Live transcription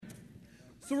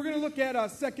So we're going to look at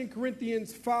 2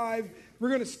 Corinthians 5. We're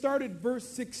going to start at verse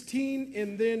 16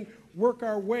 and then work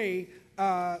our way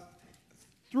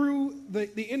through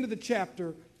the end of the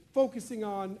chapter, focusing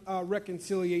on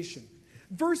reconciliation.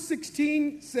 Verse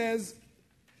 16 says,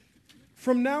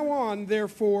 "From now on,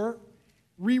 therefore,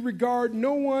 we regard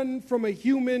no one from a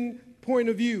human point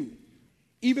of view,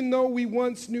 even though we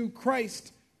once knew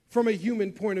Christ from a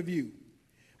human point of view.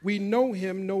 We know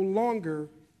him no longer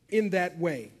in that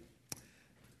way."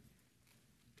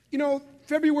 You know,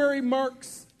 February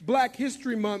marks Black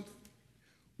History Month,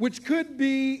 which could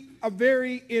be a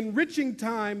very enriching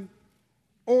time,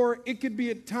 or it could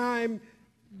be a time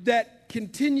that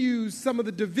continues some of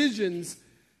the divisions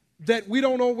that we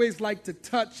don't always like to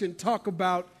touch and talk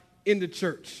about in the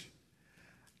church.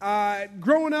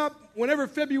 Growing up, whenever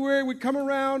February would come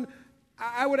around,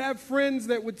 I would have friends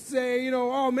that would say,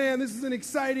 oh man, this is an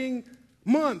exciting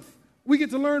month. We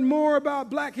get to learn more about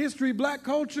Black history, Black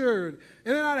culture.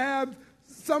 And then I'd have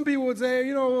some people would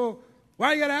say,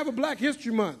 why you got to have a Black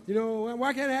History Month?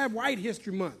 Why can't I have White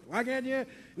History Month? Why can't you? And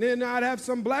then I'd have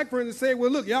some Black friends that say,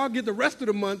 well, look, y'all get the rest of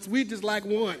the months. We just like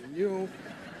one.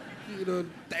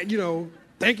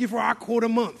 Thank you for our quarter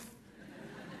month.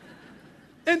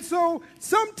 And so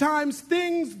sometimes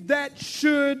things that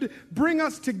should bring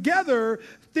us together,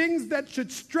 things that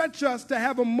should stretch us to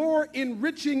have a more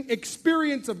enriching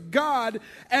experience of God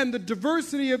and the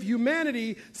diversity of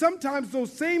humanity, sometimes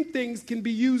those same things can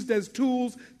be used as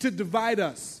tools to divide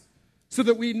us so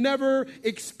that we never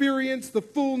experience the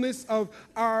fullness of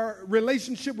our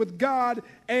relationship with God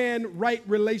and right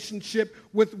relationship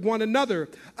with one another.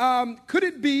 Could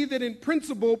it be that in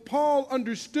principle, Paul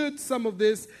understood some of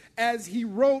this as he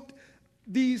wrote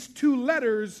these two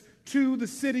letters to the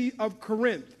city of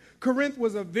Corinth? Corinth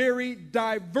was a very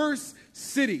diverse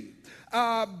city,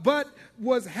 but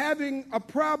was having a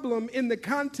problem in the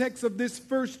context of this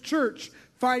first church,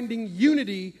 finding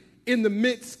unity in the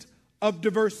midst of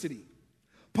diversity.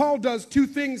 Paul does two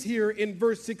things here in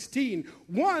verse 16.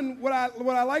 One, what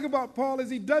I like about Paul is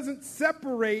he doesn't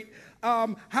separate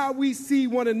how we see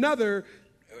one another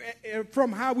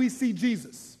from how we see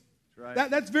Jesus.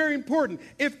 Right. That's very important.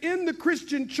 If in the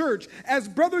Christian church, as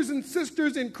brothers and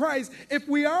sisters in Christ, if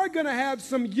we are going to have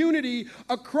some unity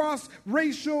across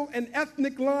racial and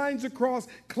ethnic lines, across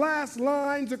class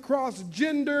lines, across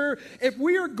gender, if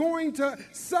we are going to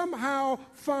somehow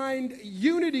find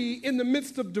unity in the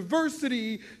midst of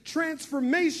diversity,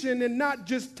 transformation, and not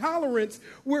just tolerance,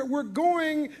 we're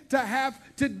going to have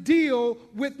to deal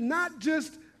with not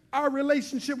just our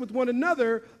relationship with one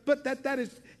another, but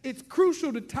it's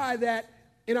crucial to tie that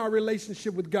in our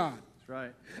relationship with God.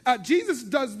 That's right. Jesus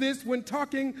does this when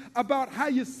talking about how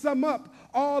you sum up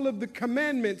all of the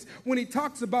commandments, when he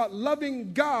talks about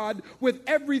loving God with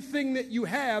everything that you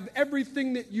have,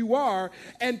 everything that you are,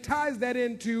 and ties that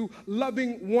into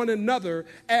loving one another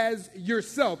as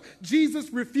yourself. Jesus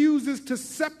refuses to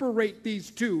separate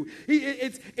these two.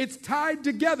 It's tied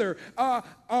together. A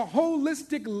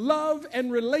holistic love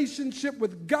and relationship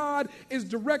with God is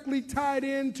directly tied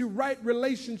into right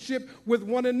relationship with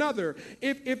one another.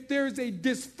 If there's a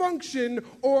dysfunction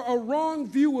or a wrong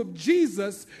view of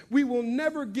Jesus, we will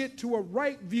never get to a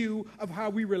right view of how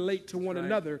we relate to one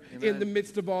another. Amen. In the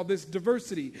midst of all this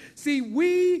diversity. See,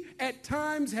 we at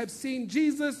times have seen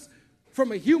Jesus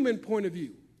from a human point of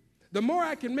view. The more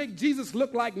I can make Jesus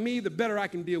look like me, the better I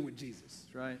can deal with Jesus.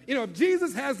 Right. If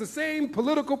Jesus has the same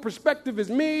political perspective as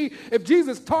me, if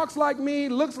Jesus talks like me,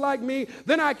 looks like me,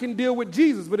 then I can deal with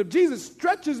Jesus. But if Jesus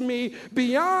stretches me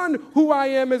beyond who I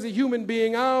am as a human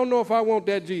being, I don't know if I want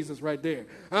that Jesus right there.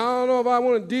 I don't know if I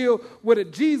want to deal with a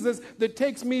Jesus that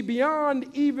takes me beyond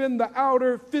even the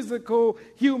outer physical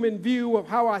human view of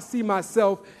how I see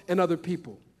myself and other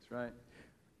people. That's right.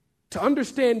 To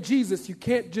understand Jesus, you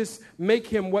can't just make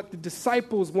him what the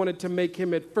disciples wanted to make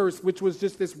him at first, which was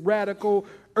just this radical,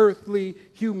 earthly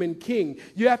human king.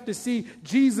 You have to see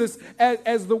Jesus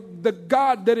as the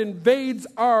God that invades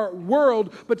our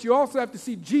world, but you also have to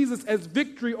see Jesus as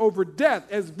victory over death,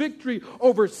 as victory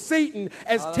over Satan,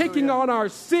 as taking on our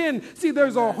sin. See,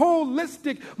 there's a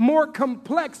holistic, more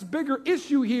complex, bigger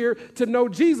issue here to know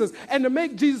Jesus. And to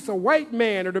make Jesus a white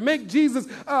man or to make Jesus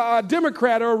a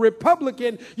Democrat or a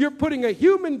Republican, you're putting a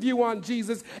human view on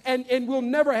Jesus, and we'll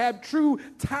never have true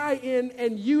tie-in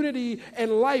and unity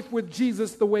and life with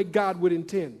Jesus the way God would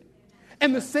intend.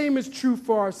 And the same is true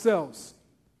for ourselves.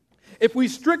 If we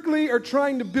strictly are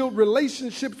trying to build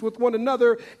relationships with one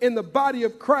another in the body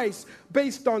of Christ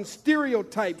based on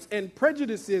stereotypes and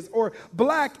prejudices or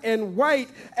black and white,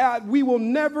 we will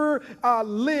never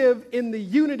live in the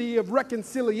unity of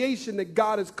reconciliation that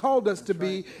God has called us to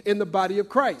be in the body of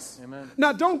Christ. Amen.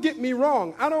 Now, don't get me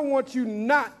wrong. I don't want you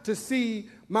not to see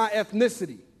my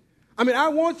ethnicity. I mean, I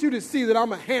want you to see that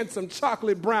I'm a handsome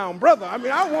chocolate brown brother. I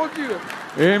mean, I want you to.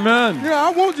 Amen. I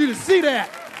want you to see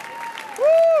that.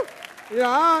 Woo!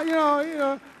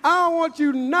 I don't want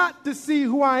you not to see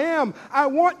who I am. I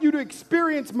want you to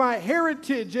experience my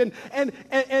heritage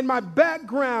and my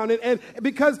background. And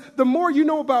because the more you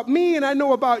know about me and I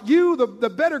know about you, the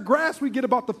better grasp we get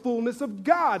about the fullness of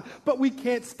God. But we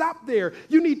can't stop there.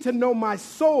 You need to know my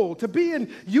soul. To be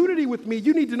in unity with me,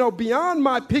 you need to know beyond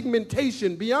my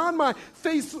pigmentation, beyond my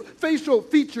facial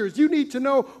features. You need to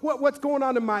know what's going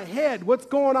on in my head, what's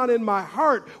going on in my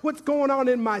heart, what's going on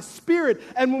in my spirit.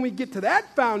 And when we get to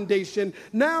that foundation,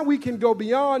 now we can go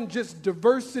beyond just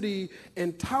diversity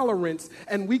and tolerance,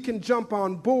 and we can jump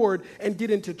on board and get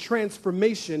into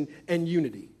transformation and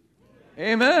unity.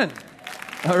 Amen.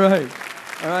 All right.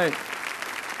 All right.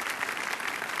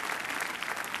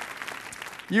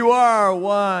 You are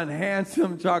one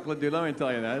handsome chocolate dude. Let me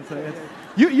tell you that.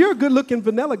 You're a good-looking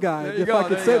vanilla guy, if go, I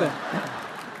could say that.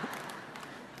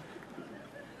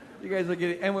 You guys are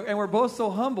getting, and we're both so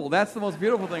humble. That's the most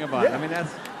beautiful thing about it. I mean,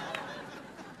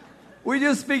 we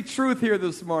just speak truth here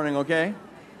this morning, okay?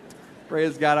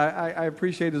 Praise God. I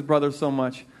appreciate his brother so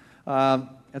much.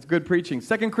 That's good preaching.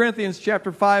 2 Corinthians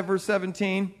chapter 5, verse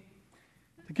 17.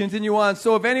 To continue on.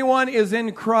 So if anyone is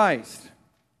in Christ,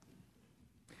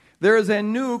 there is a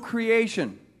new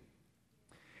creation.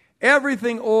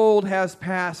 Everything old has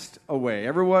passed away.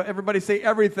 Everybody say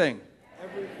everything.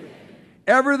 Everything.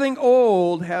 Everything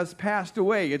old has passed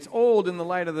away. It's old in the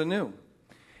light of the new.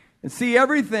 And see,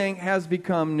 everything has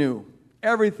become new.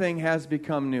 Everything has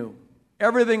become new.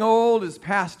 Everything old is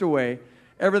passed away.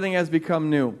 Everything has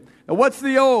become new. Now, what's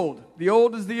the old? The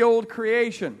old is the old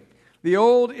creation. The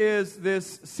old is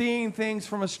this seeing things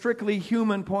from a strictly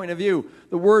human point of view.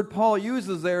 The word Paul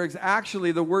uses there is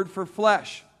actually the word for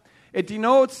flesh. It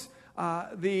denotes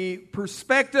the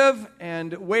perspective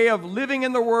and way of living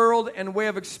in the world and way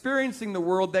of experiencing the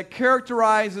world that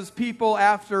characterizes people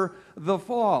after the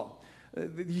fall.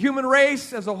 The human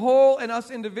race as a whole and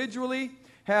us individually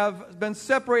have been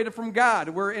separated from God.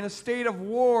 We're in a state of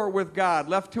war with God.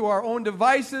 Left to our own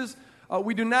devices,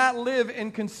 we do not live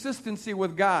in consistency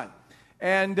with God.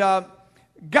 And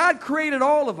God created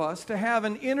all of us to have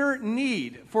an inner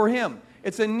need for Him.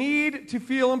 It's a need to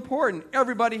feel important.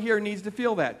 Everybody here needs to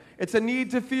feel that. It's a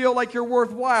need to feel like you're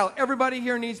worthwhile. Everybody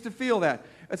here needs to feel that.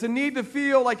 It's a need to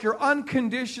feel like you're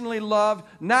unconditionally loved,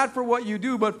 not for what you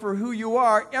do, but for who you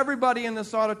are. Everybody in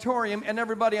this auditorium and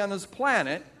everybody on this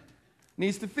planet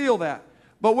needs to feel that.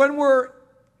 But when we're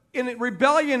in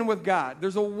rebellion with God,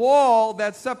 there's a wall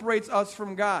that separates us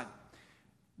from God.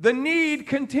 The need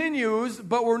continues,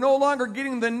 but we're no longer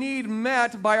getting the need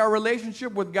met by our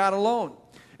relationship with God alone.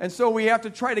 And so we have to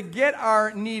try to get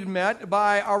our need met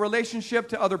by our relationship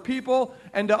to other people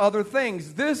and to other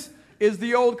things. This is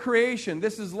the old creation.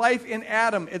 This is life in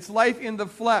Adam. It's life in the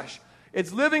flesh.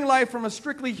 It's living life from a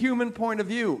strictly human point of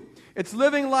view. It's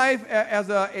living life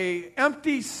as a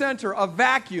empty center, a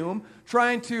vacuum,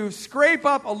 trying to scrape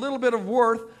up a little bit of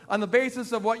worth on the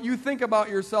basis of what you think about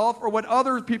yourself or what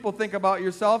other people think about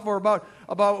yourself or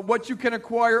about what you can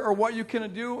acquire or what you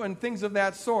can do and things of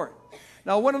that sort.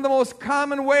 Now, one of the most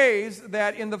common ways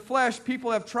that in the flesh people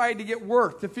have tried to get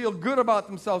worth, to feel good about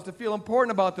themselves, to feel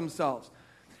important about themselves,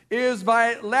 is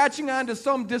by latching on to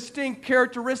some distinct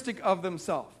characteristic of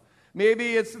themselves.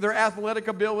 Maybe it's their athletic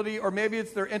ability, or maybe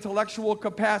it's their intellectual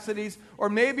capacities, or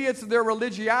maybe it's their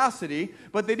religiosity,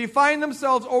 but they define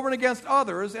themselves over and against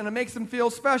others, and it makes them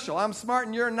feel special. I'm smart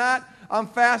and you're not. I'm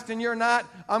fast and you're not.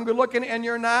 I'm good looking and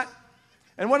you're not.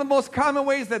 And one of the most common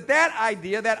ways that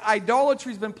idea, that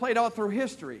idolatry has been played out through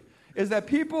history, is that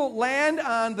people land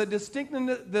on the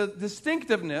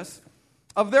distinctiveness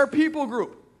of their people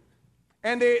group.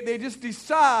 And they just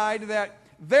decide that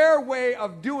their way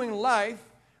of doing life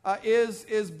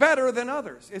is better than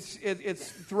others.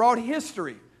 It's throughout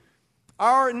history.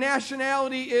 Our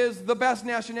nationality is the best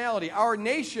nationality. Our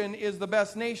nation is the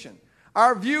best nation.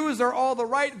 Our views are all the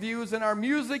right views, and our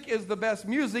music is the best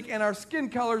music, and our skin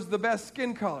color is the best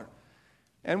skin color.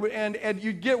 And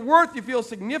you get worth, you feel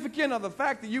significant of the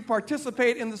fact that you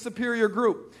participate in the superior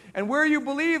group. And where you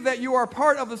believe that you are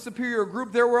part of the superior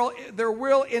group, there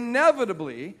will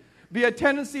inevitably be a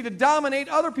tendency to dominate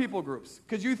other people groups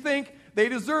because you think they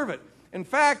deserve it. In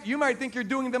fact, you might think you're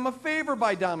doing them a favor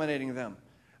by dominating them.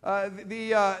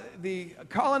 The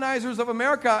colonizers of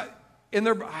America, in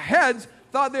their heads,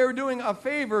 thought they were doing a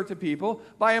favor to people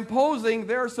by imposing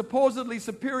their supposedly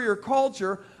superior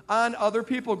culture on other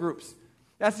people groups.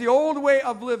 That's the old way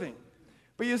of living.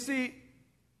 But you see,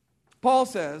 Paul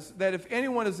says that if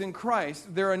anyone is in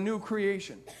Christ, they're a new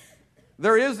creation.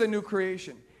 There is a new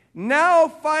creation. Now,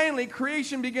 finally,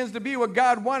 creation begins to be what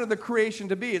God wanted the creation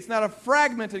to be. It's not a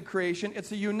fragmented creation,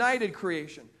 it's a united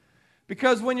creation.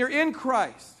 Because when you're in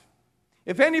Christ,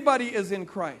 if anybody is in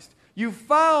Christ, you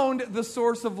found the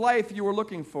source of life you were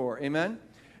looking for. Amen?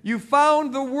 You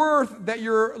found the worth that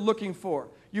you're looking for.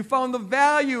 You found the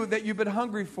value that you've been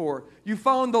hungry for. You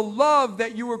found the love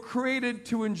that you were created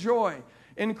to enjoy.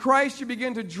 In Christ, you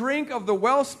begin to drink of the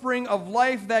wellspring of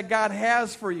life that God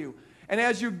has for you. And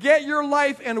as you get your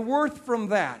life and worth from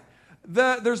that,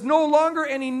 there's no longer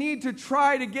any need to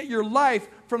try to get your life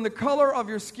from the color of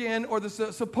your skin or the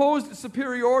supposed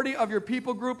superiority of your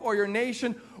people group or your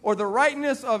nation or the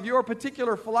rightness of your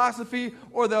particular philosophy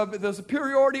or the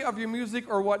superiority of your music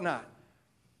or whatnot.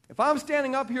 If I'm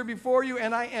standing up here before you,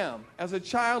 and I am, as a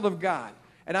child of God,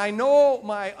 and I know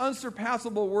my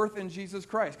unsurpassable worth in Jesus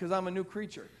Christ because I'm a new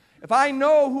creature, if I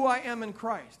know who I am in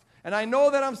Christ, and I know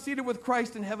that I'm seated with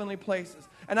Christ in heavenly places,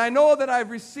 and I know that I've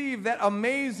received that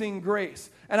amazing grace,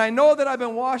 and I know that I've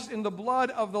been washed in the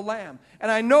blood of the Lamb,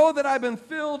 and I know that I've been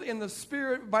filled in the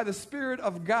Spirit by the Spirit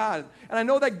of God, and I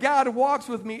know that God walks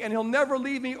with me, and He'll never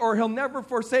leave me or He'll never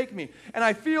forsake me, and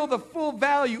I feel the full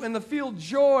value and the full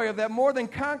joy of that more than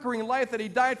conquering life that He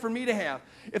died for me to have.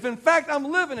 If in fact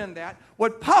I'm living in that,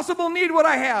 what possible need would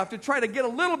I have to try to get a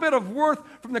little bit of worth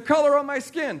from the color of my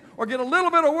skin, or get a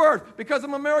little bit of worth because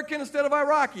I'm American instead of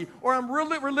Iraqi, or I'm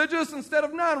religious instead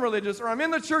of non-religious, or I'm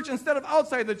in the church instead of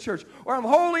outside the church, or I'm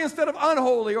holy instead of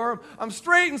unholy, or I'm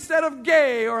straight instead of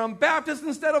gay, or I'm Baptist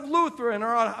instead of Lutheran,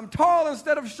 or I'm tall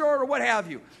instead of short, or what have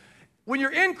you. When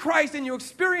you're in Christ and you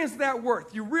experience that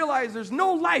worth, you realize there's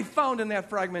no life found in that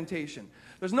fragmentation.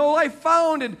 There's no life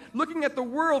found in looking at the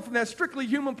world from that strictly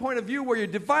human point of view where you're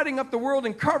dividing up the world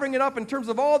and carving it up in terms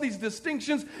of all these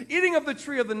distinctions, eating of the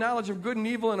tree of the knowledge of good and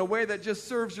evil in a way that just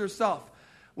serves yourself.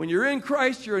 When you're in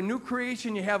Christ, you're a new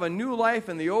creation, you have a new life,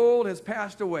 and the old has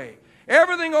passed away.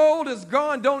 Everything old is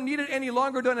gone, don't need it any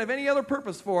longer, don't have any other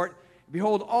purpose for it.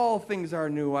 Behold, all things are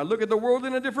new. I look at the world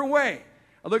in a different way.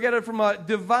 I look at it from a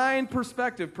divine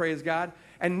perspective, praise God.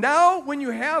 And now when you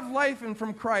have life and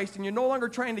from Christ and you're no longer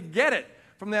trying to get it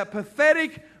from that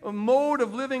pathetic mode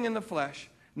of living in the flesh,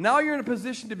 now you're in a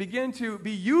position to begin to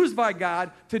be used by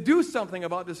God to do something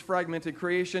about this fragmented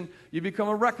creation. You become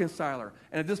a reconciler.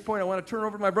 And at this point, I want to turn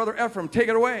over to my brother Ephraim. Take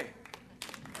it away.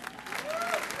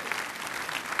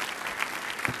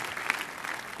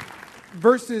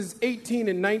 Verses 18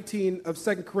 and 19 of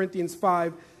 2 Corinthians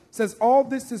 5 says, all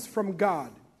this is from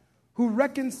God, who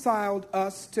reconciled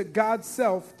us to God's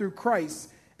self through Christ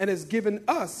and has given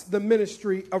us the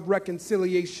ministry of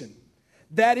reconciliation.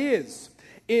 That is,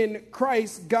 in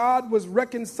Christ, God was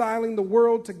reconciling the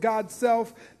world to God's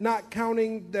self, not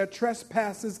counting their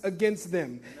trespasses against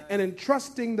them, and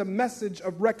entrusting the message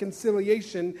of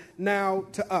reconciliation now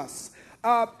to us.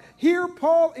 Here,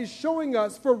 Paul is showing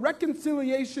us for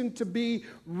reconciliation to be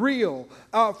real,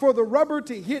 for the rubber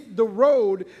to hit the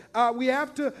road, we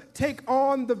have to take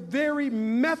on the very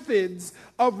methods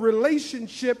of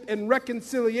relationship and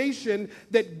reconciliation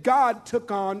that God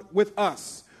took on with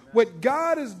us. What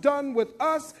God has done with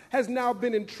us has now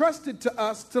been entrusted to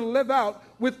us to live out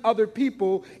with other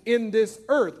people in this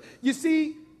earth. You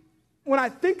see, when I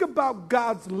think about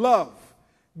God's love,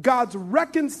 God's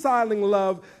reconciling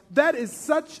love, that is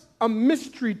such a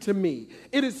mystery to me.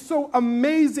 It is so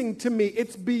amazing to me.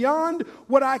 It's beyond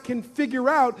what I can figure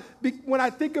out when I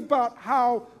think about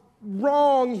how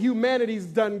wrong humanity's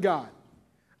done God.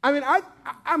 I mean,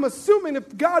 I'm assuming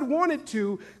if God wanted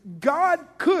to, God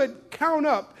could count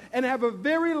up and have a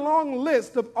very long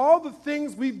list of all the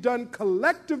things we've done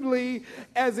collectively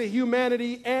as a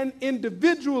humanity and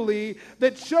individually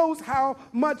that shows how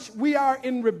much we are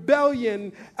in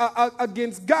rebellion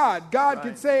against God. God right.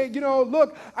 could say, you know,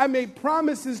 look, I made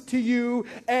promises to you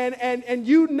and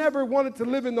you never wanted to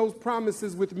live in those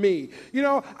promises with me. You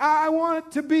know, I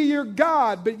wanted to be your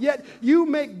God, but yet you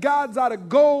make gods out of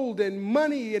gold and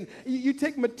money and you you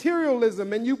take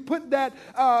materialism and you put that,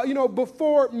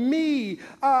 before me.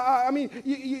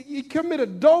 You commit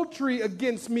adultery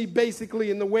against me,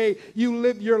 basically, in the way you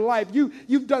live your life.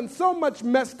 You've done so much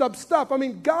messed up stuff. I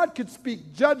mean, God could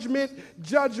speak judgment,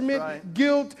 Right.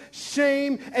 guilt,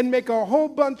 shame, and make a whole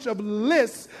bunch of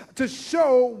lists to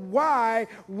show why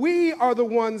we are the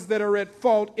ones that are at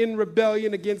fault in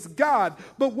rebellion against God.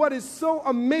 But what is so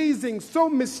amazing, so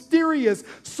mysterious,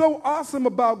 so awesome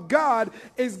about God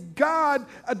is God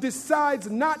decides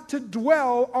not to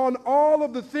dwell on all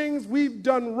of the things we've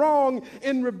done wrong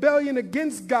in rebellion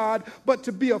against God, but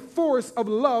to be a force of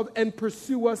love and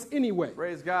pursue us anyway.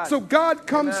 Praise God. So God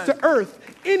comes Amen. to earth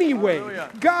anyway. Hallelujah.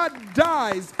 God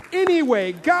dies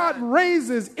anyway. God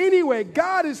raises anyway.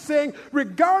 God is saying,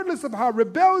 regardless of how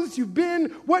rebellious you've been,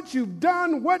 what you've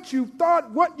done, what you've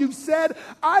thought, what you've said,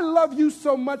 I love you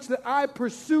so much that I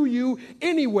pursue you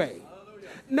anyway. Hallelujah.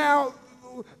 Now,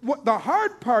 what the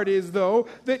hard part is, though,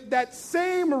 that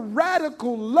same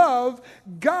radical love,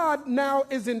 God now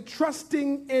is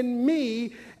entrusting in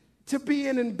me to be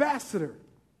an ambassador.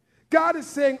 God is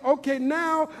saying, okay,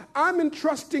 now I'm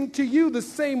entrusting to you the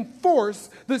same force,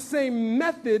 the same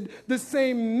method, the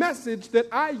same message that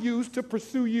I use to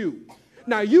pursue you.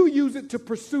 Now you use it to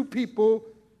pursue people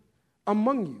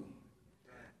among you.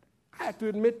 I have to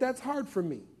admit that's hard for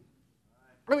me.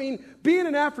 I mean, being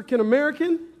an African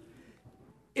American,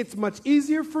 it's much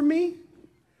easier for me.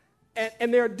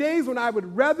 And there are days when I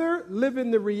would rather live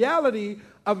in the reality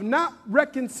of not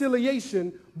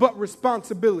reconciliation, but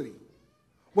responsibility.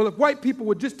 Well, if white people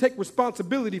would just take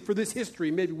responsibility for this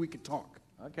history, maybe we could talk.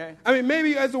 Okay. I mean,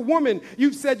 maybe as a woman,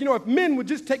 you've said, if men would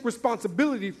just take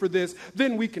responsibility for this,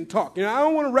 then we can talk. I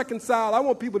don't want to reconcile. I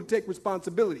want people to take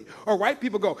responsibility. Or white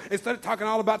people go, instead of talking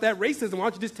all about that racism, why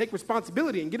don't you just take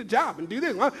responsibility and get a job and do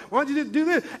this? Why don't you just do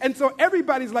this? And so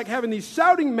everybody's like having these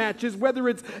shouting matches, whether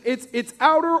it's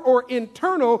outer or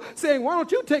internal, saying, why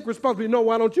don't you take responsibility? No,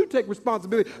 why don't you take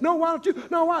responsibility? No, why don't you?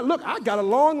 No, why? Look, I got a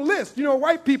long list.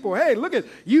 White people, hey, look at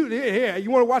you. Here, you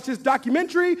want to watch this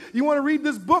documentary? You want to read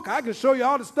this book? I can show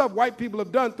you all the stuff white people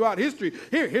have done throughout history.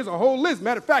 Here's a whole list.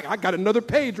 Matter of fact, I got another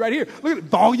page right here. Look at it,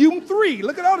 volume 3.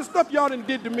 Look at all the stuff y'all done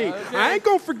did to me. Okay. I ain't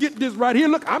gonna forget this right here.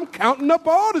 Look, I'm counting up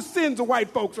all the sins of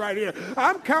white folks right here.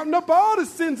 I'm counting up all the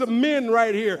sins of men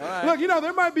right here. Right. Look,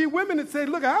 there might be women that say,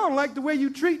 look, I don't like the way you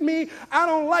treat me. I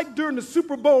don't like during the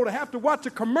Super Bowl to have to watch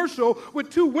a commercial with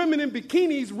 2 women in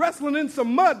bikinis wrestling in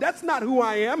some mud. That's not who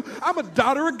I am. I'm a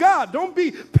daughter of God. Don't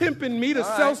be pimping me to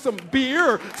sell some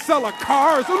beer or sell a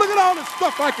car. So look at all the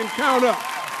stuff I can count up.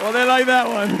 Well, they like that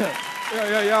one.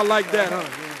 Yeah, y'all like that, huh?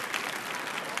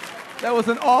 That was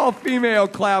an all-female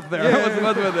clap there. Yeah.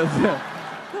 What's with this?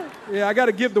 Yeah, I got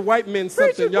to give the white men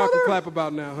something Preach it, y'all brother. can clap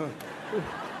about now, huh?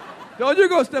 Don't you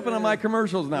go stepping on my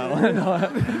commercials now.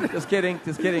 No, just kidding.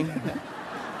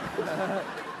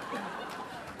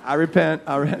 I repent.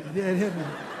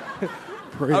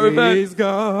 Praise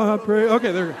God.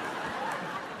 Okay, there we go.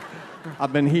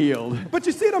 I've been healed. But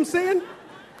you see what I'm saying?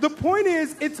 The point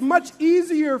is, it's much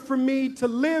easier for me to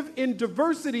live in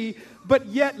diversity, but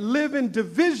yet live in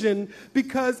division,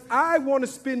 because I want to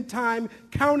spend time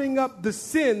counting up the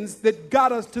sins that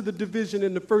got us to the division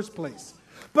in the first place.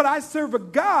 But I serve a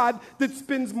God that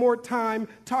spends more time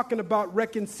talking about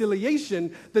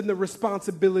reconciliation than the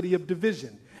responsibility of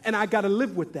division. And I got to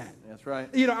live with that. That's right.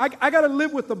 I got to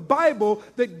live with the Bible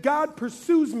that God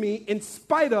pursues me in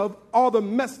spite of all the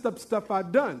messed up stuff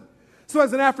I've done. So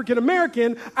as an African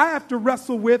American, I have to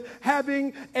wrestle with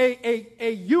having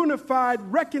a unified,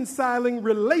 reconciling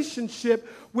relationship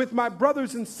with my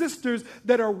brothers and sisters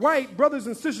that are white, brothers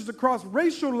and sisters across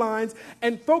racial lines,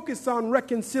 and focus on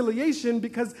reconciliation,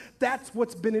 because that's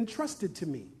what's been entrusted to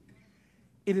me.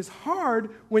 It is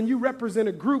hard when you represent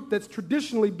a group that's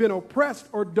traditionally been oppressed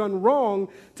or done wrong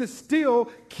to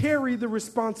still carry the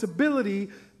responsibility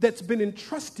that's been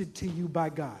entrusted to you by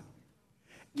God.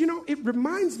 It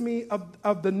reminds me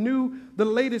of the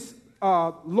latest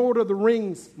Lord of the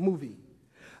Rings movie.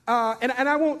 And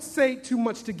I won't say too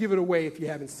much to give it away if you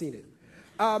haven't seen it.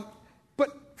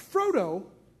 But Frodo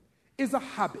is a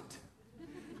hobbit.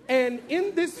 And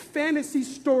in this fantasy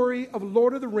story of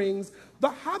Lord of the Rings, the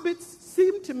hobbits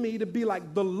seem to me to be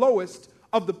like the lowest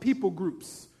of the people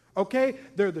groups. Okay?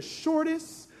 They're the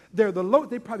shortest. They're the low.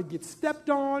 They probably get stepped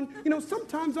on,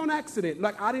 sometimes on accident.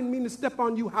 Like, I didn't mean to step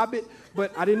on you, Hobbit,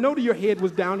 but I didn't know that your head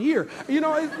was down here.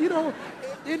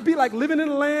 It'd be like living in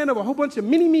a land of a whole bunch of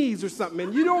mini-me's or something,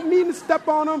 and you don't mean to step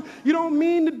on them. You don't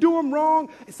mean to do them wrong.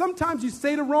 Sometimes you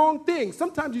say the wrong thing.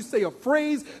 Sometimes you say a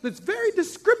phrase that's very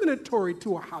discriminatory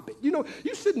to a Hobbit. You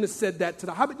shouldn't have said that to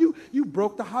the Hobbit. You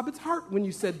broke the Hobbit's heart when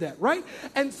you said that, right?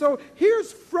 And so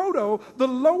here's Frodo, the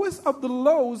lowest of the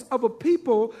lows of a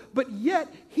people, but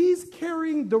yet he's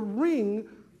carrying the ring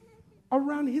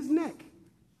around his neck.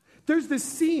 There's this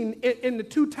scene in the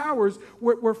Two Towers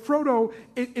where Frodo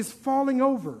is falling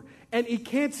over and he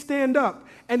can't stand up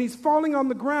and he's falling on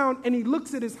the ground and he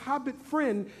looks at his Hobbit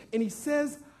friend and he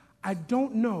says, I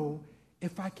don't know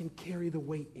if I can carry the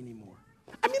weight anymore.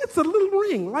 I mean, it's a little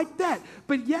ring like that,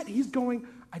 but yet he's going,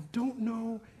 I don't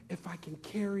know if I can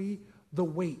carry the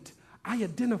weight. I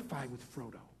identify with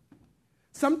Frodo.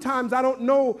 Sometimes I don't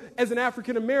know as an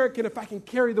African American if I can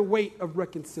carry the weight of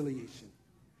reconciliation.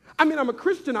 I mean, I'm a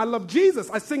Christian. I love Jesus.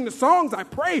 I sing the songs. I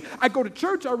pray. I go to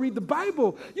church. I read the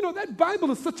Bible. That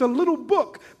Bible is such a little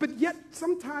book, but yet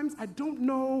sometimes I don't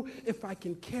know if I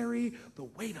can carry the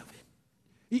weight of it.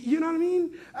 You know what I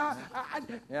mean?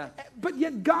 Yeah. But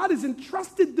yet God has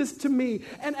entrusted this to me,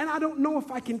 and I don't know if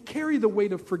I can carry the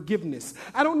weight of forgiveness.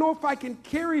 I don't know if I can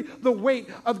carry the weight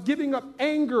of giving up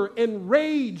anger and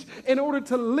rage in order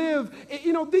to live.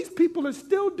 These people are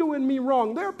still doing me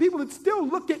wrong. There are people that still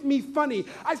look at me funny.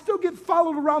 I still get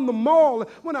followed around the mall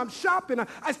when I'm shopping.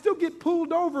 I still get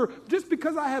pulled over just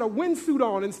because I had a windsuit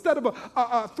on instead of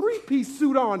a three-piece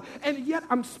suit on. And yet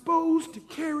I'm supposed to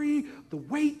carry the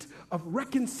weight of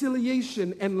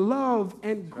reconciliation and love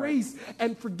and grace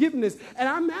and forgiveness. And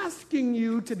I'm asking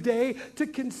you today to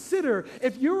consider,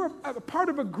 if you're a part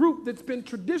of a group that's been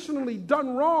traditionally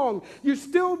done wrong, you're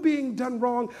still being done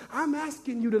wrong, I'm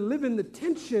asking you to live in the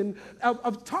tension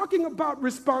of talking about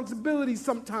responsibility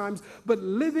sometimes, but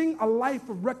living a life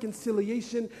of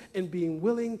reconciliation and being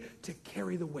willing to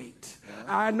carry the weight.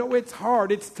 I know it's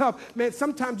hard, it's tough. Man,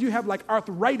 sometimes you have like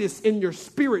arthritis in your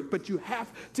spirit, but you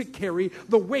have to carry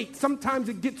the weight. Sometimes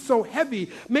it gets so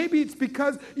heavy. Maybe it's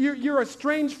because you're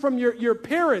estranged from your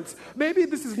parents. Maybe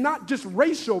this is not just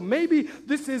racial. Maybe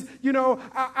this is,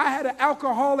 I had an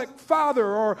alcoholic father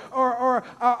or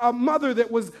a mother that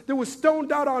was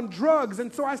stoned out on drugs,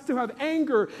 and so I still have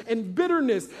anger and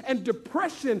bitterness and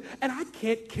depression, and I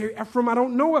can't carry, I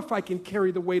don't know if I can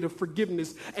carry the weight of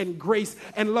forgiveness and grace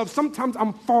and love. Sometimes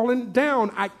I'm falling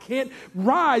down. I can't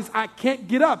rise. I can't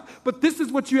get up. But this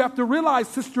is what you have to realize,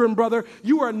 sister and brother.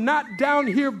 You are not down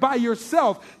here by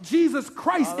yourself. Jesus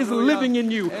Christ is living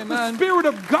in you. Amen. The Spirit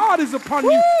of God is upon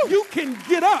you. You can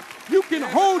get up. You can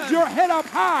hold your head up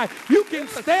high. You can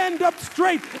stand up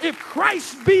straight. If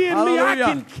Christ be in me, I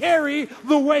can carry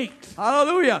the weight.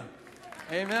 Hallelujah.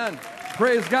 Amen.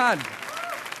 Praise God.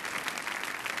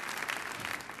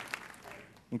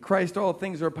 In Christ all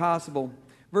things are possible.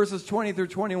 Verses 20 through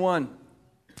 21.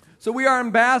 So we are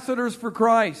ambassadors for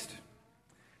Christ,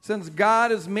 since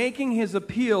God is making his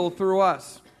appeal through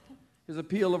us. His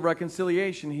appeal of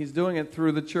reconciliation. He's doing it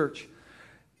through the church.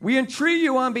 We entreat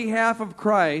you on behalf of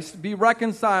Christ, be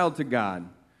reconciled to God.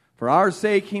 For our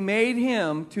sake he made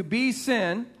him to be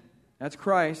sin, that's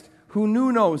Christ, who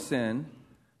knew no sin,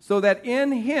 so that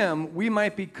in him we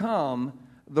might become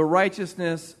the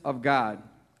righteousness of God.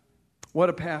 What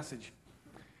a passage.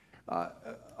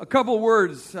 A couple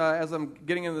words as I'm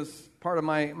getting into this part of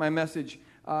my message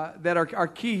that are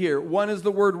key here. One is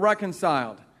the word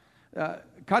reconciled.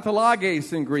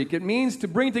 Katalages in Greek. It means to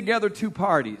bring together two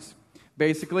parties.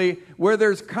 Basically, where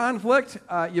there's conflict,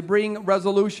 you bring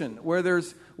resolution. Where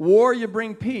there's war, you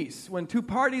bring peace. When two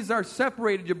parties are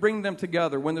separated, you bring them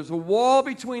together. When there's a wall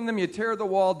between them, you tear the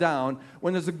wall down.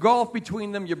 When there's a gulf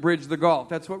between them, you bridge the gulf.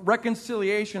 That's what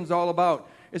reconciliation is all about.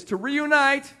 It's to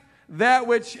reunite that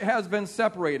which has been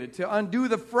separated, to undo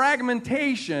the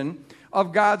fragmentation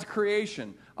of God's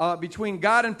creation, between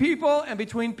God and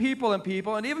between people,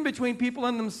 and even between people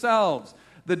and themselves,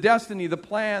 the destiny, the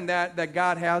plan that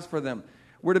God has for them.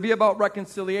 We're to be about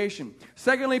reconciliation.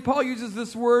 Secondly, Paul uses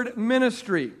this word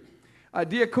ministry,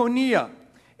 diakonia.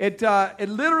 It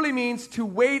literally means to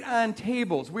wait on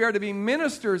tables. We are to be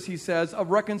ministers, he says, of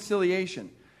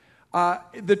reconciliation.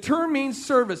 The term means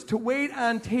service, to wait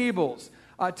on tables,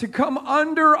 to come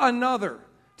under another,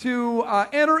 to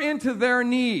enter into their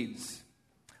needs,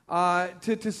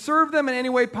 to serve them in any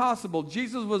way possible.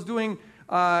 Jesus was doing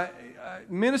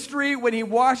ministry when he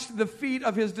washed the feet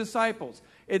of his disciples.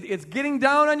 It's getting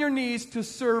down on your knees to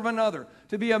serve another,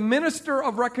 to be a minister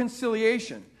of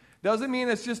reconciliation. Doesn't mean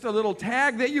it's just a little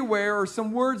tag that you wear or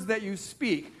some words that you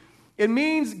speak. It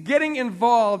means getting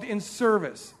involved in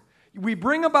service. We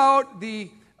bring about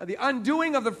the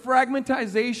undoing of the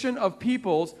fragmentization of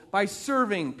peoples by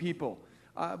serving people,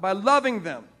 by loving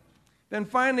them. Then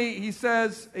finally, he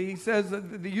uses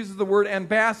the word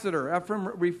ambassador. Ephraim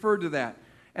referred to that.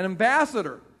 An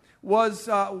ambassador was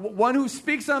one who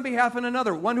speaks on behalf of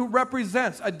another, one who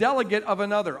represents, a delegate of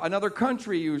another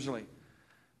country usually.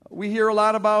 We hear a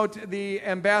lot about the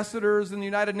ambassadors in the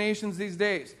United Nations these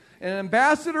days. An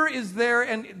ambassador is there,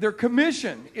 and their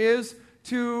commission is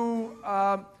to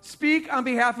speak on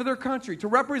behalf of their country, to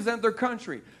represent their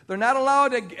country. They're not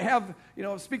allowed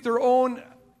to speak their own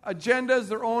agendas,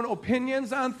 their own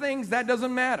opinions on things. That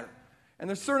doesn't matter. And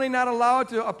they're certainly not allowed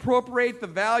to appropriate the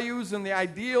values and the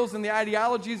ideals and the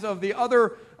ideologies of the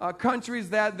other countries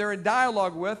that they're in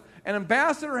dialogue with. An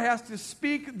ambassador has to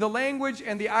speak the language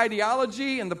and the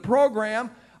ideology and the program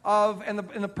and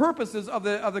the purposes of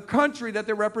the country that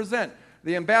they represent.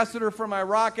 The ambassador from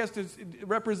Iraq has to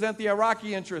represent the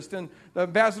Iraqi interest, and the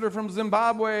ambassador from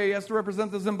Zimbabwe has to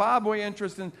represent the Zimbabwe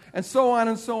interest, and so on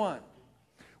and so on.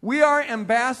 We are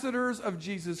ambassadors of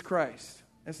Jesus Christ.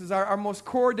 This is our most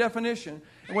core definition.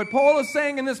 And what Paul is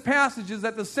saying in this passage is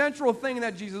that the central thing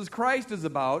that Jesus Christ is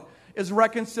about is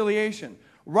reconciliation.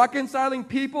 Reconciling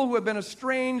people who have been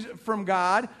estranged from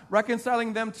God,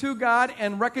 reconciling them to God,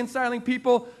 and reconciling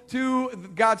people to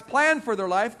God's plan for their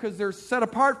life because they're set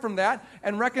apart from that,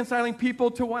 and reconciling people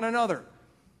to one another.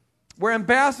 We're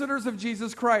ambassadors of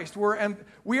Jesus Christ.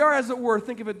 We are, as it were,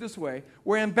 think of it this way,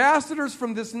 we're ambassadors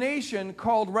from this nation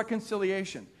called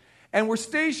reconciliation. And we're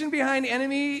stationed behind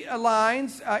enemy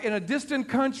lines in a distant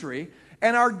country,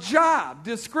 and our job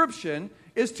description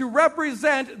is to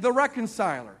represent the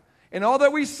reconciler. In all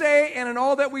that we say and in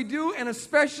all that we do, and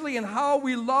especially in how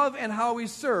we love and how we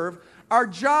serve, our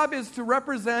job is to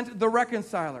represent the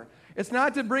reconciler. It's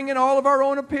not to bring in all of our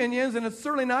own opinions, and it's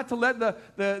certainly not to let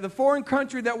the foreign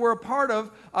country that we're a part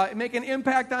of make an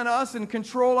impact on us and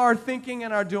control our thinking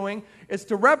and our doing. It's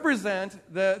to represent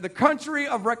the country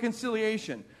of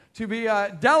reconciliation, to be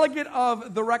a delegate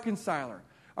of the reconciler.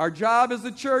 Our job as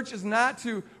the church is not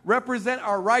to represent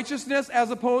our righteousness as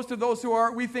opposed to those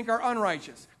who we think are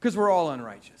unrighteous, because we're all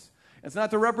unrighteous. It's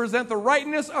not to represent the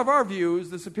rightness of our views,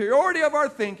 the superiority of our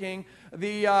thinking,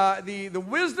 the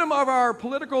wisdom of our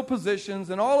political positions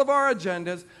and all of our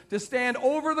agendas, to stand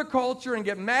over the culture and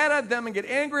get mad at them and get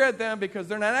angry at them because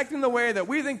they're not acting the way that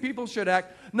we think people should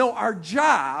act. No, our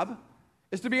job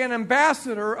is to be an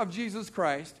ambassador of Jesus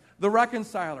Christ, the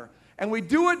reconciler. And we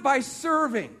do it by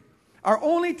serving. Our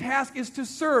only task is to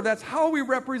serve. That's how we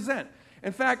represent.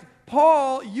 In fact,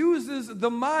 Paul uses the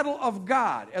model of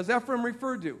God, as Ephraim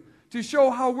referred to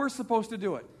show how we're supposed to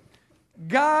do it.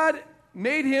 God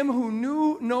made him who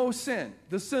knew no sin,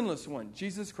 the sinless one,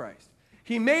 Jesus Christ.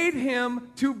 He made him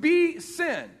to be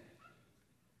sin,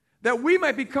 that we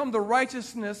might become the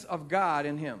righteousness of God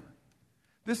in him.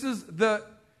 This is the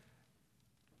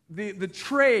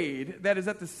trade that is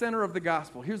at the center of the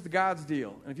gospel. Here's the God's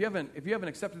deal. And if you haven't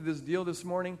accepted this deal this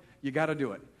morning, you got to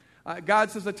do it. God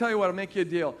says, I tell you what, I'll make you a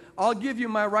deal. I'll give you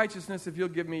my righteousness if you'll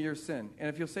give me your sin. And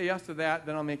if you'll say yes to that,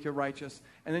 then I'll make you righteous.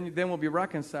 And then we'll be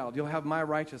reconciled. You'll have my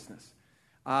righteousness.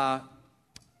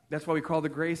 That's why we call the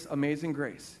grace amazing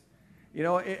grace. You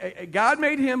know, God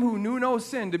made him who knew no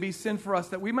sin to be sin for us,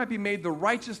 that we might be made the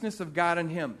righteousness of God in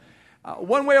him.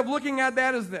 One way of looking at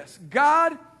that is this.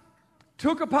 God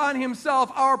took upon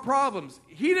himself our problems.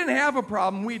 He didn't have a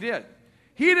problem, we did.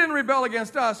 He didn't rebel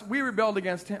against us, we rebelled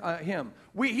against him.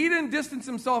 He didn't distance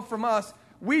himself from us,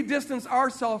 we distanced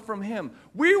ourselves from him.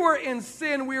 We were in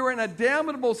sin, we were in a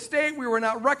damnable state, we were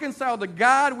not reconciled to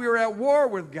God, we were at war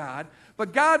with God.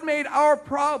 But God made our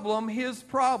problem his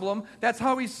problem. That's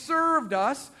how he served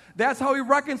us. That's how he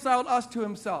reconciled us to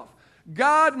himself.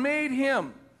 God made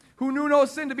him who knew no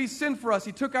sin to be sin for us.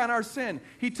 He took on our sin.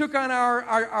 He took on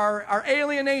our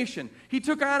alienation. He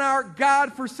took on our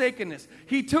God-forsakenness.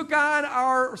 He took on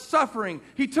our suffering.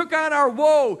 He took on our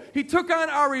woe. He took on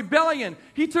our rebellion.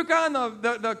 He took on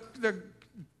the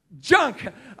junk.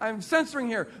 I'm censoring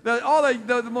here. All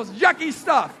the most yucky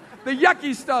stuff. The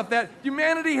yucky stuff that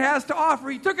humanity has to offer.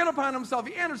 He took it upon himself.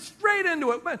 He entered straight into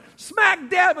it, went smack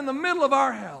dab in the middle of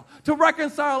our hell to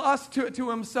reconcile us to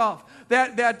himself.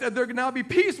 That there could now be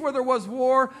peace where there was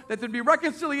war, that there'd be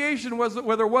reconciliation where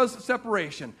there was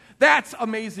separation. That's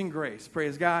amazing grace,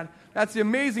 praise God. That's the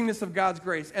amazingness of God's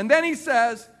grace. And then he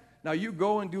says, now you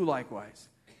go and do likewise.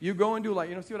 You go and do like,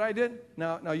 see what I did?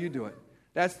 Now you do it.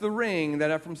 That's the ring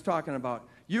that Ephraim's talking about.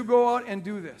 You go out and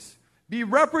do this. Be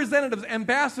representatives,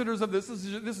 ambassadors of this.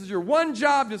 This is your one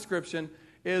job description,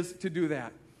 is to do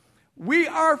that. We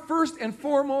are first and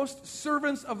foremost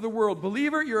servants of the world.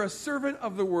 Believer, you're a servant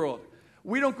of the world.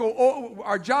 We don't go,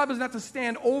 our job is not to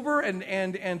stand over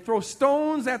and throw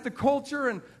stones at the culture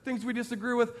and things we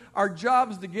disagree with. Our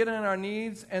job is to get on our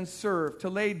knees and serve, to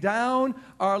lay down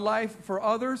our life for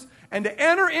others, and to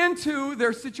enter into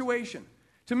their situation,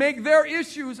 to make their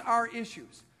issues our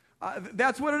issues.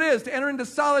 That's what it is, to enter into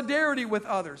solidarity with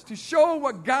others, to show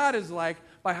what God is like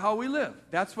by how we live.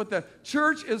 That's what the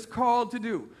church is called to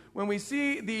do. When we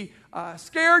see the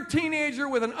scared teenager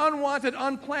with an unwanted,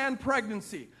 unplanned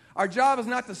pregnancy, our job is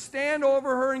not to stand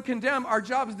over her and condemn. Our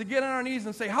job is to get on our knees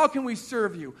and say, how can we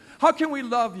serve you? How can we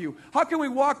love you? How can we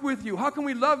walk with you? How can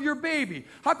we love your baby?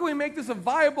 How can we make this a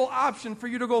viable option for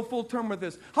you to go full term with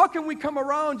this? How can we come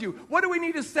around you? What do we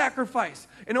need to sacrifice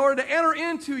in order to enter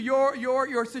into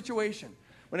your situation?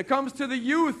 When it comes to the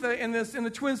youth in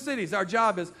the Twin Cities, our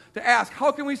job is to ask,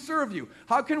 how can we serve you?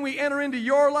 How can we enter into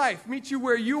your life, meet you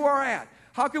where you are at?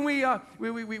 How can we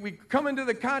come into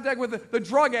the contact with the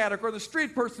drug addict or the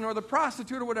street person or the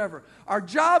prostitute or whatever? Our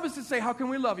job is to say, how can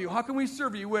we love you? How can we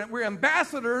serve you? We're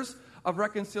ambassadors of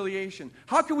reconciliation.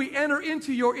 How can we enter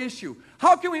into your issue?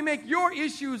 How can we make your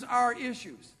issues our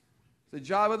issues? It's the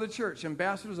job of the church,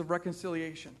 ambassadors of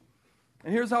reconciliation.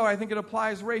 And here's how I think it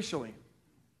applies racially.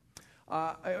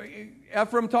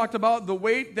 Ephraim talked about the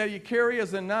weight that you carry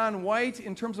as a non-white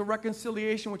in terms of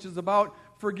reconciliation, which is about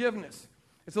forgiveness.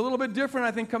 It's a little bit different,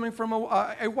 I think, coming from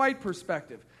a white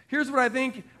perspective. Here's what I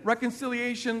think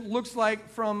reconciliation looks like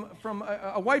from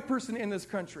a white person in this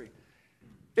country.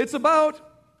 It's about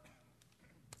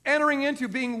entering into,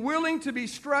 being willing to be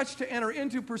stretched to enter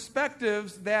into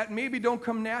perspectives that maybe don't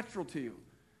come natural to you.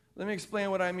 Let me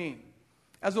explain what I mean.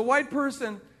 As a white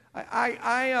person,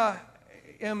 I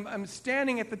am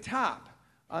standing at the top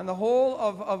on the whole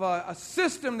of a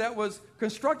system that was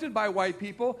constructed by white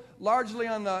people, largely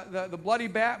on the bloody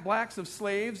blacks of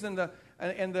slaves and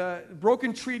the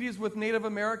broken treaties with Native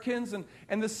Americans.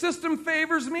 And the system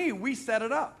favors me. We set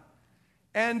it up.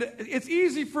 And it's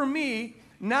easy for me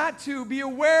not to be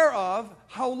aware of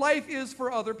how life is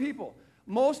for other people.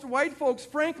 Most white folks,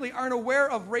 frankly, aren't aware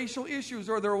of racial issues,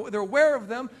 or they're aware of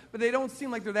them, but they don't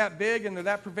seem like they're that big and they're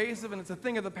that pervasive and it's a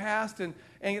thing of the past and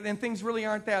things really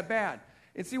aren't that bad.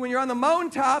 And see, when you're on the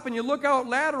mountaintop and you look out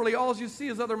laterally, all you see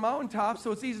is other mountaintops,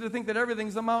 so it's easy to think that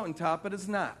everything's a mountaintop, but it's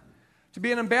not. To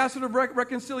be an ambassador of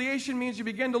reconciliation means you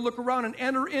begin to look around and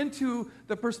enter into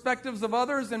the perspectives of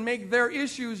others and make their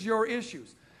issues your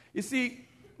issues. You see,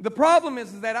 the problem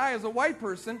is that I, as a white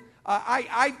person,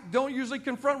 I don't usually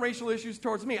confront racial issues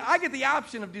towards me. I get the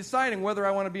option of deciding whether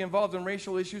I want to be involved in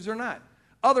racial issues or not.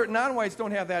 Other non-whites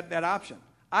don't have that option.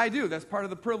 I do. That's part of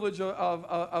the privilege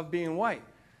of being white.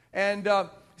 And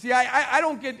see, I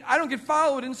don't get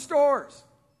followed in stores.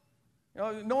 You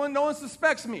know, no one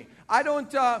suspects me. I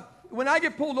don't. When I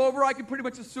get pulled over, I can pretty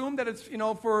much assume that it's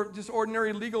for just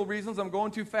ordinary legal reasons. I'm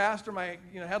going too fast, or my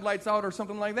headlights out, or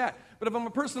something like that. But if I'm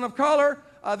a person of color,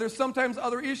 there's sometimes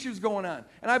other issues going on.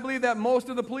 And I believe that most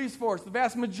of the police force, the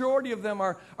vast majority of them,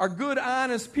 are good,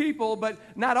 honest people, but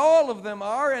not all of them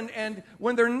are. And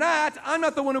when they're not, I'm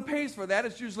not the one who pays for that.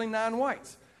 It's usually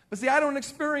non-whites. But see, I don't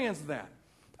experience that.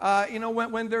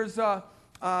 When there's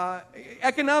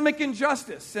economic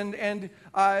injustice and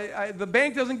the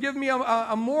bank doesn't give me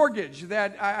a mortgage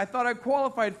that I thought I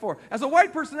qualified for. As a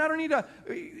white person, I don't need to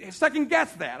second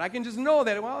guess that. I can just know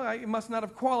that, I must not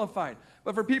have qualified.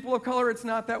 But for people of color, it's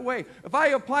not that way. If I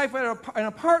apply for an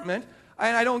apartment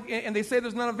and they say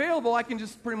there's none available, I can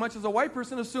just pretty much as a white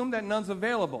person assume that none's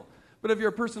available. But if you're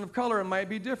a person of color, it might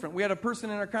be different. We had a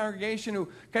person in our congregation who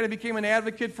kind of became an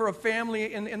advocate for a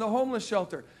family in the homeless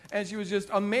shelter. And she was just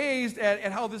amazed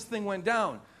at how this thing went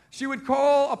down. She would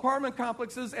call apartment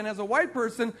complexes, and as a white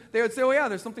person, they would say, oh yeah,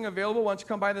 there's something available. Why don't you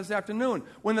come by this afternoon?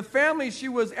 When the family she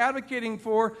was advocating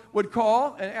for would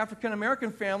call, an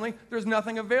African-American family, there's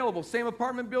nothing available. Same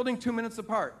apartment building, 2 minutes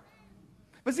apart.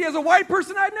 But see, as a white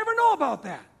person, I'd never know about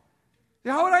that.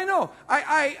 How would I know?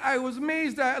 I was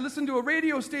amazed. I listened to a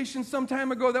radio station some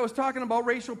time ago that was talking about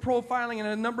racial profiling in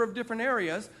a number of different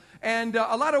areas, and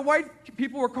a lot of white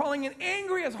people were calling it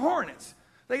angry as hornets.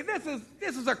 Like,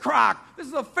 this is a crock. This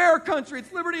is a fair country.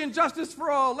 It's liberty and justice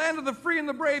for all, land of the free and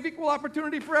the brave, equal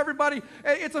opportunity for everybody.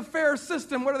 It's a fair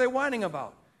system. What are they whining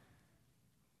about?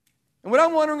 And what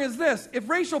I'm wondering is this: if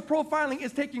racial profiling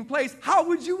is taking place, how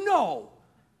would you know?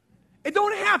 It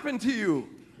don't happen to you.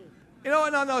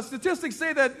 No. Statistics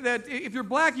say that if you're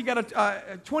black, you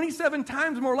got 27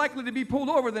 times more likely to be pulled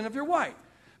over than if you're white.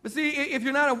 But see, if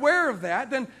you're not aware of that,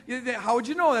 then how would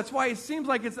you know? That's why it seems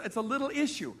like it's a little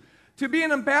issue. To be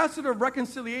an ambassador of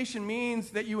reconciliation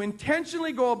means that you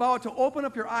intentionally go about to open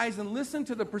up your eyes and listen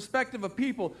to the perspective of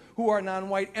people who are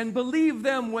non-white and believe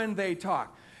them when they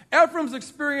talk. Ephraim's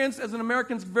experience as an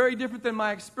American is very different than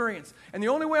my experience. And the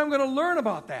only way I'm going to learn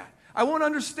about that, I won't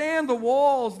understand the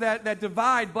walls that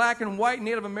divide black and white,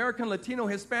 Native American, Latino,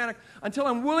 Hispanic, until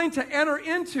I'm willing to enter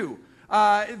into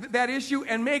that issue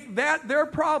and make that their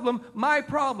problem my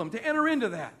problem, to enter into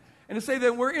that. And to say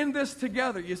that we're in this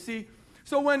together, you see.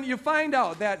 So when you find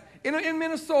out that in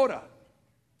Minnesota,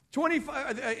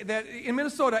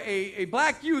 a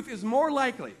black youth is more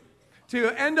likely to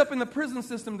end up in the prison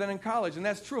system than in college, and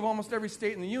that's true of almost every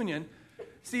state in the union.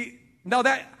 See, now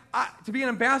that to be an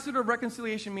ambassador of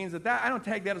reconciliation means that I don't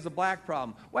tag that as a black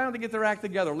problem. Why don't they get their act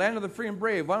together? Land of the free and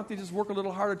brave. Why don't they just work a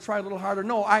little harder, try a little harder?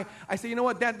 No, I say, you know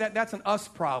what? That's an us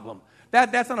problem.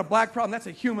 That's not a black problem. That's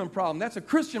a human problem. That's a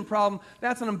Christian problem.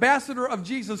 That's an ambassador of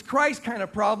Jesus Christ kind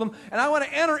of problem. And I want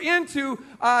to enter into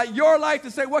your life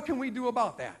to say, what can we do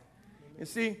about that? You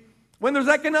see, when there's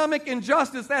economic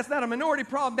injustice, that's not a minority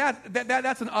problem.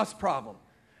 That's an us problem.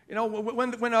 You know,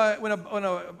 when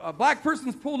a black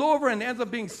person's pulled over and ends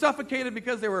up being suffocated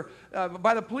because they were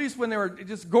by the police when they were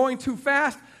just going too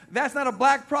fast, that's not a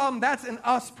black problem. That's an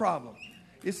us problem.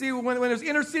 You see, when there's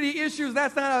inner city issues,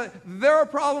 that's not their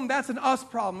problem. That's an us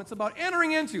problem. It's about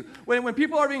entering into. When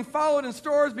people are being followed in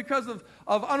stores because of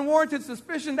unwarranted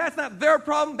suspicion, that's not their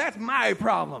problem. That's my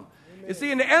problem. You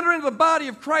see, and to enter into the body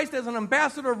of Christ as an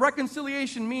ambassador of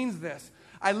reconciliation means this.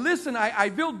 I listen, I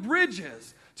build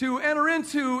bridges to enter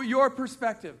into your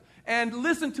perspective and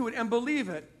listen to it and believe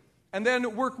it, and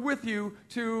then work with you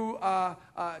to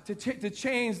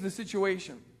change the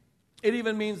situation. It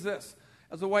even means this,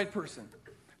 as a white person,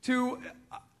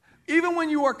 even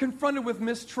when you are confronted with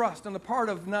mistrust on the part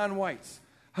of non-whites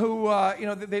who,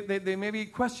 they maybe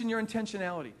question your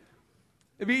intentionality.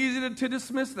 It'd be easy to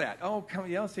dismiss that. Oh,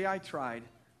 see, I tried.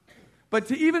 But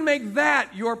to even make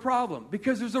that your problem,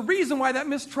 because there's a reason why that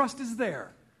mistrust is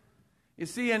there. You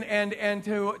see, and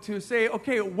to say,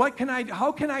 okay,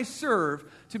 how can I serve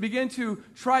to begin to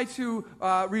try to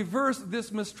reverse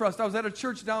this mistrust? I was at a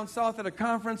church down south at a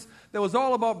conference that was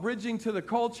all about bridging to the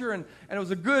culture, and it was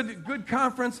a good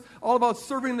conference, all about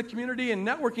serving the community and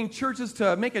networking churches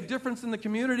to make a difference in the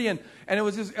community, and it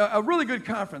was just a really good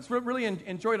conference. Really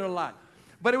enjoyed it a lot.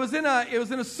 But it was in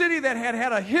a city that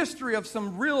had a history of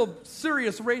some real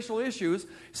serious racial issues,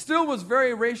 still was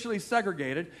very racially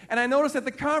segregated. And I noticed at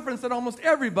the conference that almost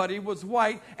everybody was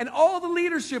white, and all the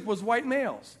leadership was white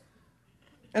males.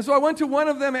 And so I went to one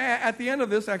of them at the end of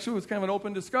this. Actually, it was kind of an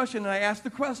open discussion, and I asked the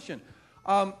question.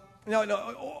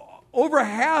 Over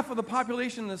half of the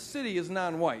population in the city is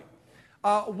non-white.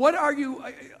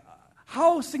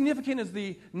 How significant is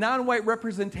the non-white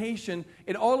representation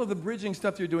in all of the bridging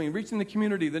stuff you're doing, reaching the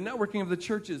community, the networking of the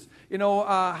churches?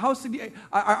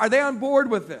 Are they on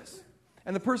board with this?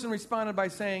 And the person responded by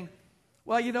saying,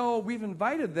 well, we've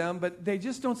invited them, but they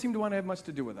just don't seem to want to have much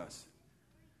to do with us.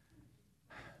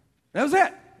 That was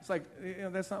it. It's like,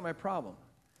 that's not my problem.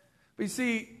 But you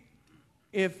see,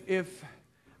 if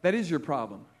that is your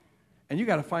problem, and you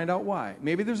got to find out why.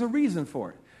 Maybe there's a reason for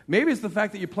it. Maybe it's the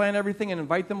fact that you plan everything and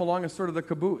invite them along as sort of the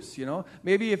caboose,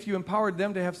 Maybe if you empowered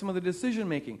them to have some of the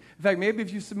decision-making. In fact, maybe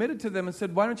if you submitted to them and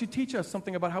said, why don't you teach us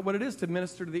something about what it is to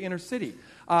minister to the inner city?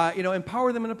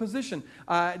 Empower them in a position.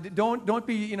 Don't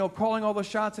be, calling all the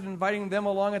shots and inviting them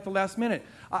along at the last minute.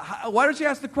 Why don't you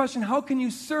ask the question, how can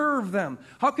you serve them?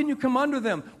 How can you come under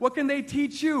them? What can they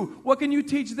teach you? What can you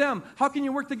teach them? How can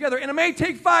you work together? And it may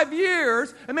take 5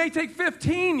 years. It may take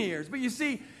 15 years. But you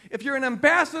see, if you're an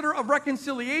ambassador of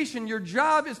reconciliation, your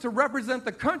job is to represent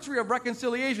the country of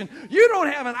reconciliation. You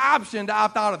don't have an option to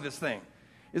opt out of this thing.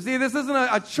 You see, this isn't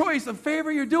a choice of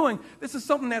favor you're doing. This is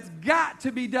something that's got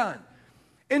to be done.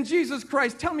 In Jesus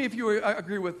Christ, tell me if you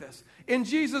agree with this. In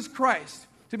Jesus Christ,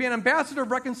 to be an ambassador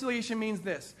of reconciliation means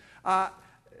this. You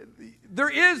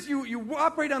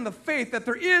operate on the faith that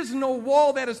there is no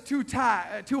wall that is too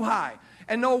high,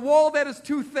 and no wall that is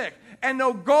too thick, and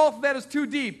no gulf that is too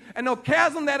deep, and no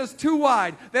chasm that is too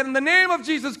wide, that in the name of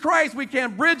Jesus Christ we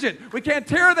can't bridge it. We can't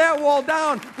tear that wall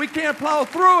down. We can't plow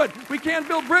through it. We can't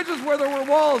build bridges where there were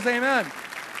walls. Amen.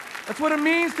 That's what it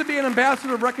means to be an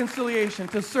ambassador of reconciliation,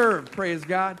 to serve. Praise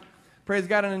God. Praise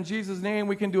God, and in Jesus' name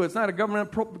we can do it. It's not a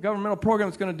governmental program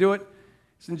that's going to do it.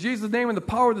 It's in Jesus' name and the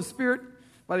power of the Spirit,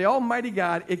 by the Almighty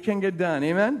God, it can get done.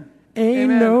 Amen? Ain't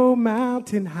Amen. No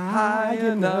mountain high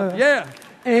enough. Yeah.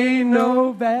 Ain't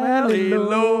no valley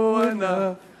low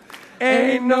enough.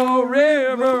 Ain't no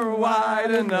river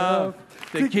wide enough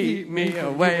to keep me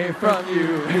away from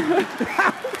you.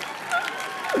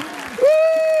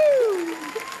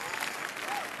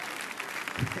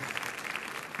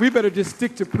 We better just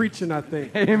stick to preaching, I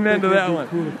think. Amen to that one.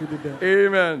 Cool if we did that.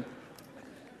 Amen.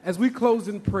 As we close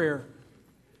in prayer,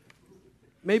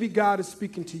 Maybe God is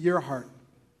speaking to your heart.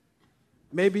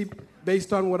 Maybe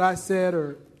based on what I said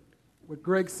or what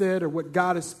Greg said or what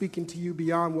God is speaking to you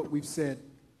beyond what we've said.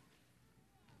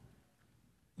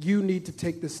 You need to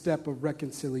take the step of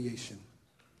reconciliation.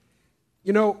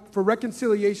 You know, for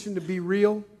reconciliation to be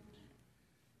real,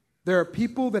 there are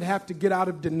people that have to get out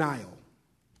of denial.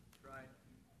 Right.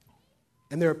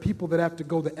 And there are people that have to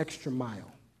go the extra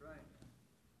mile. Right.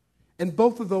 And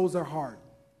both of those are hard.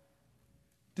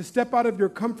 To step out of your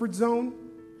comfort zone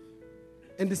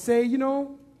and to say, you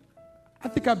know, I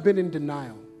think I've been in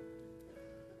denial.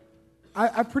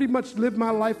 I pretty much lived my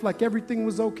life like everything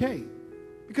was okay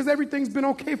because everything's been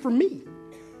okay for me.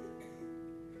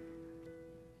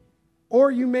 Or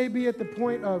you may be at the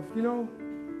point of, you know,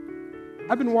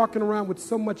 I've been walking around with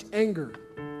so much anger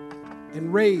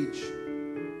and rage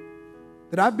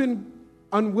that I've been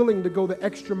unwilling to go the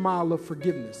extra mile of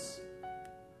forgiveness.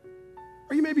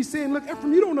 Or you may be saying, look,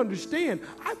 Ephraim, you don't understand.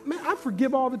 I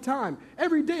forgive all the time.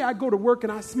 Every day I go to work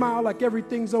and I smile like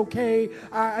everything's okay.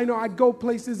 I know I go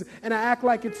places and I act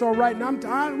like it's all right. And I'm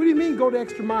tired. What do you mean go the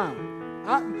extra mile?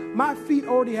 My feet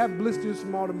already have blisters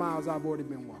from all the miles I've already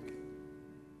been walking.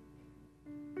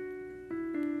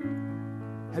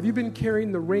 Have you been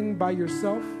carrying the ring by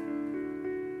yourself?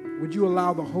 Would you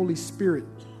allow the Holy Spirit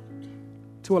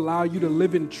to allow you to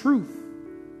live in truth,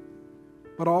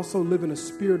 but also live in a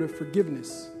spirit of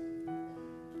forgiveness?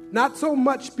 Not so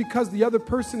much because the other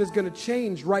person is going to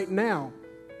change right now,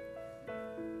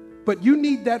 but you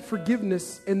need that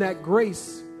forgiveness and that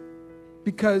grace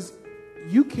because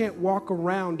you can't walk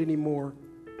around anymore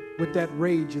with that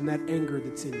rage and that anger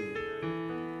that's in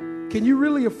you. Can you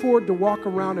really afford to walk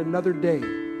around another day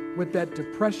with that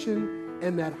depression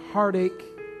and that heartache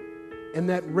and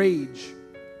that rage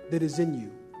that is in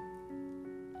you?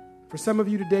 For some of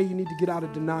you today, you need to get out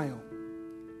of denial.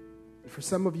 And for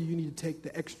some of you, you need to take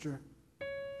the extra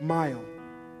mile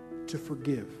to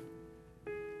forgive.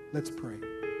 Let's pray.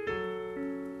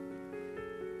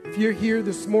 If you're here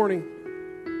this morning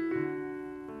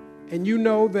and you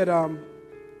know that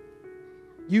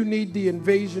you need the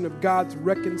invasion of God's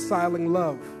reconciling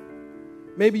love.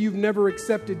 Maybe you've never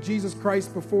accepted Jesus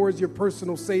Christ before as your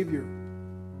personal Savior.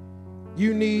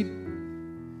 You need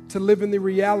to live in the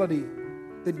reality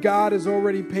that God has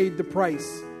already paid the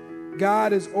price.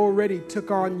 God has already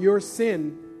took on your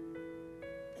sin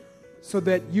so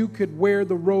that you could wear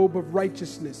the robe of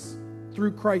righteousness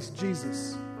through Christ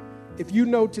Jesus. If you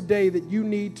know today that you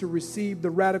need to receive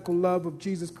the radical love of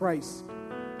Jesus Christ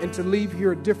and to leave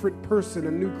here a different person,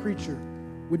 a new creature,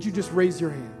 would you just raise your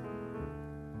hand?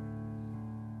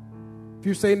 If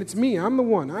you're saying it's me, I'm the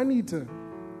one, I need to.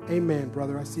 Amen,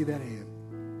 brother, I see that hand.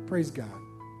 Praise God.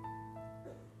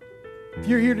 If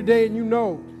you're here today and you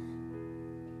know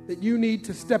that you need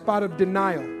to step out of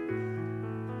denial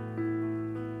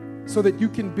so that you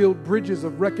can build bridges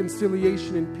of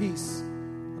reconciliation and peace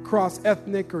across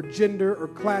ethnic or gender or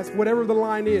class, whatever the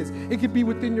line is. It could be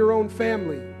within your own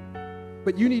family.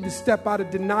 But you need to step out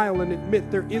of denial and admit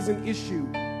there is an issue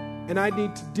and I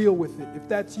need to deal with it. If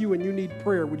that's you and you need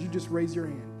prayer, would you just raise your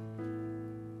hand?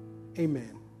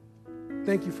 Amen.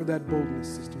 Thank you for that boldness,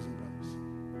 sisters and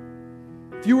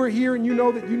brothers. If you are here and you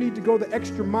know that you need to go the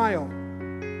extra mile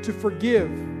to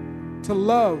forgive, to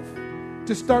love,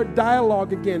 to start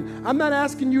dialogue again. I'm not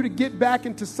asking you to get back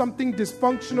into something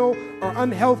dysfunctional or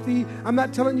unhealthy. I'm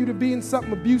not telling you to be in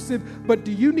something abusive, but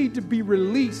do you need to be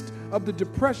released of the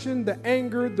depression, the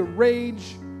anger, the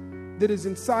rage that is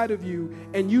inside of you,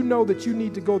 and you know that you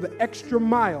need to go the extra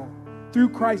mile through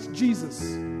Christ Jesus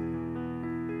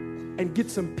and get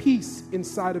some peace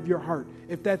inside of your heart?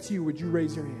 If that's you, would you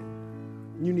raise your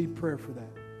hand? You need prayer for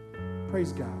that.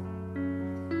 Praise God.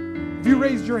 If you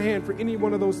raised your hand for any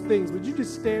one of those things, would you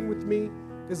just stand with me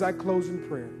as I close in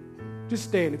prayer? Just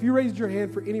stand. If you raised your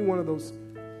hand for any one of those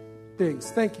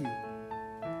things, thank you.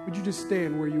 Would you just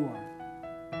stand where you are?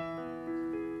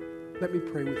 Let me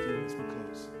pray with you as we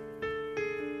close.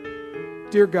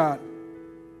 Dear God,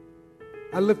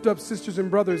 I lift up sisters and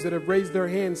brothers that have raised their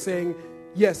hands saying,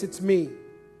 yes, it's me.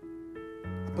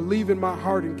 I believe in my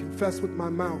heart and confess with my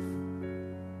mouth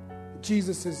that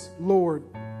Jesus is Lord.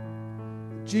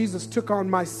 Jesus took on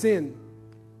my sin,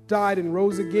 died and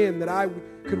rose again that I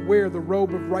could wear the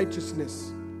robe of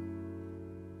righteousness.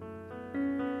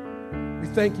 We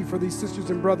thank you for these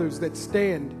sisters and brothers that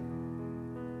stand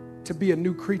to be a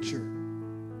new creature,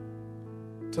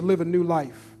 to live a new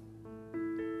life.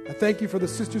 I thank you for the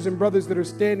sisters and brothers that are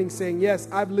standing saying, yes,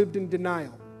 I've lived in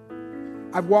denial.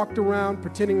 I've walked around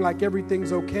pretending like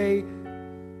everything's okay,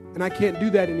 and I can't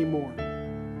do that anymore.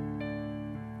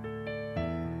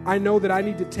 I know that I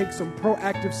need to take some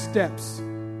proactive steps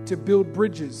to build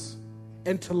bridges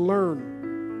and to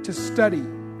learn, to study,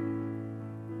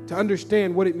 to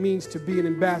understand what it means to be an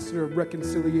ambassador of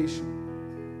reconciliation.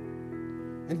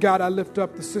 And God, I lift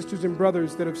up the sisters and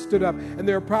brothers that have stood up. And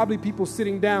there are probably people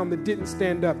sitting down that didn't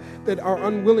stand up, that are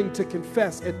unwilling to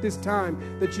confess at this time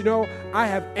that, you know, I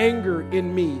have anger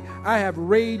in me. I have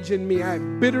rage in me. I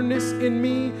have bitterness in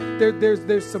me.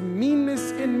 There's some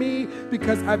meanness in me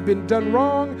because I've been done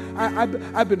wrong.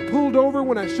 I've been pulled over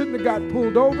when I shouldn't have got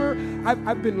pulled over.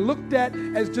 I've been looked at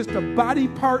as just a body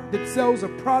part that sells a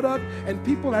product, and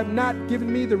people have not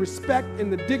given me the respect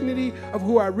and the dignity of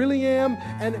who I really am.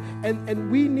 And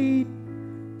we need,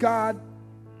 God,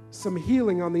 some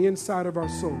healing on the inside of our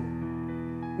soul.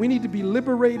 We need to be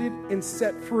liberated and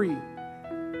set free.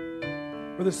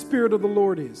 Where the Spirit of the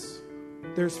Lord is,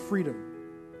 there's freedom.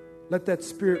 Let that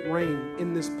Spirit reign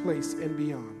in this place and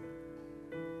beyond.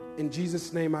 In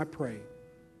Jesus' name I pray.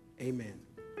 Amen.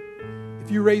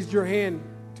 If you raised your hand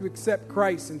to accept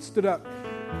Christ and stood up,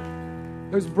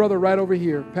 there's a brother right over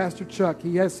here, Pastor Chuck.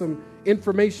 He has some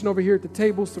information over here at the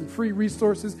table, some free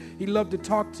resources. He'd love to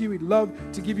talk to you. He'd love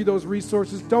to give you those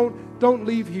resources. Don't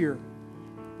leave here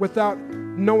without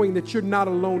knowing that you're not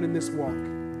alone in this walk.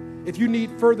 If you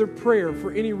need further prayer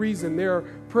for any reason, there are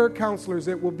prayer counselors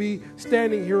that will be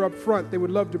standing here up front. They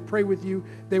would love to pray with you.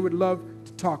 They would love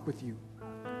to talk with you.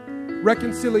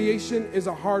 Reconciliation is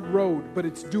a hard road, but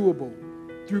it's doable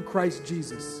through Christ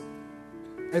Jesus.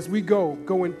 As we go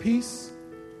in peace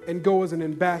and go as an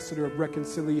ambassador of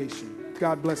reconciliation.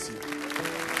 God bless you.